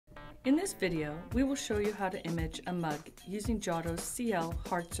In this video, we will show you how to image a mug using Joto's CL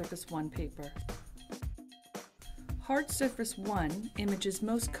Hard Surface 1 paper. Hard Surface 1 images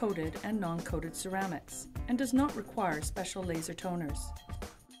most coated and non-coated ceramics and does not require special laser toners.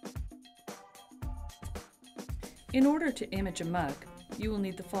 In order to image a mug, you will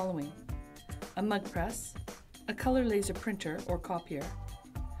need the following: a mug press, a color laser printer or copier,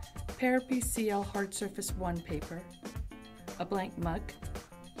 Paropy CL Hard Surface 1 paper, a blank mug,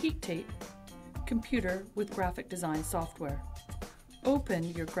 heat tape, computer with graphic design software. Open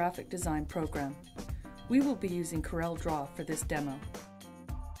your graphic design program. We will be using CorelDRAW for this demo.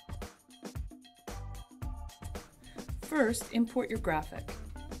 First, import your graphic.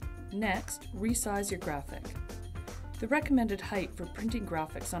 Next, resize your graphic. The recommended height for printing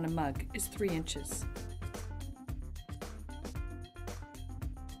graphics on a mug is 3 inches.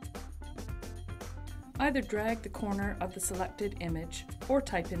 Either drag the corner of the selected image or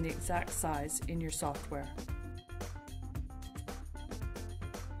type in the exact size in your software.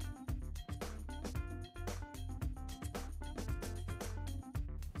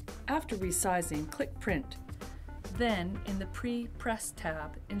 After resizing, click Print. Then, in the Pre-Press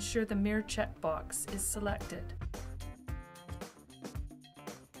tab, ensure the Mirror checkbox is selected.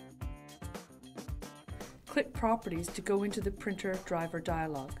 Click Properties to go into the Printer Driver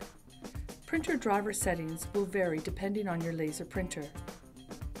dialog. Printer driver settings will vary depending on your laser printer.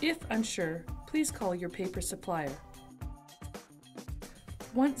 If unsure, please call your paper supplier.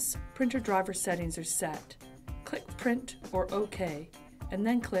 Once printer driver settings are set, click Print or OK, and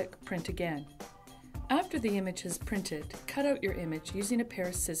then click Print again. After the image is printed, cut out your image using a pair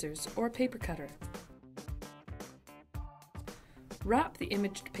of scissors or a paper cutter. Wrap the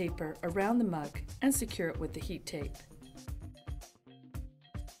imaged paper around the mug and secure it with the heat tape.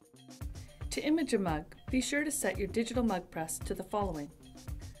 To image a mug, be sure to set your digital mug press to the following: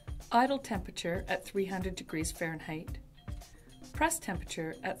 idle temperature at 300 degrees Fahrenheit, press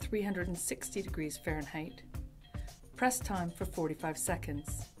temperature at 360 degrees Fahrenheit, press time for 45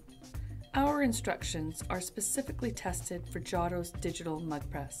 seconds. Our instructions are specifically tested for Joto's digital mug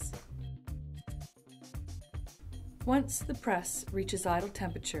press. Once the press reaches idle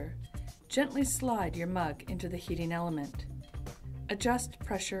temperature, gently slide your mug into the heating element. Adjust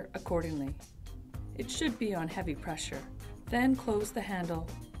pressure accordingly. It should be on heavy pressure. Then close the handle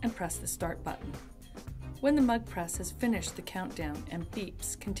and press the start button. When the mug press has finished the countdown and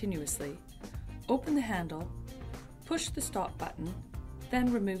beeps continuously, open the handle, push the stop button,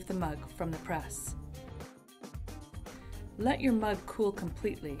 then remove the mug from the press. Let your mug cool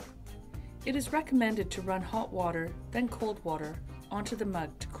completely. It is recommended to run hot water, then cold water onto the mug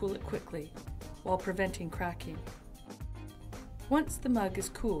to cool it quickly, while preventing cracking. Once the mug is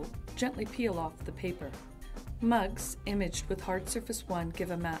cool, gently peel off the paper. Mugs imaged with Hard Surface 1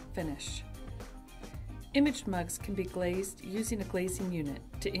 give a matte finish. Imaged mugs can be glazed using a glazing unit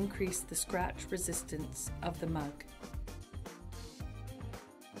to increase the scratch resistance of the mug.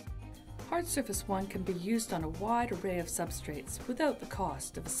 Hard Surface 1 can be used on a wide array of substrates without the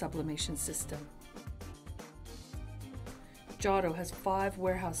cost of a sublimation system. Joto has 5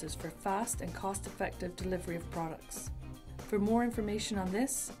 warehouses for fast and cost-effective delivery of products. For more information on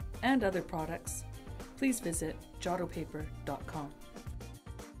this and other products, please visit jotopaper.com.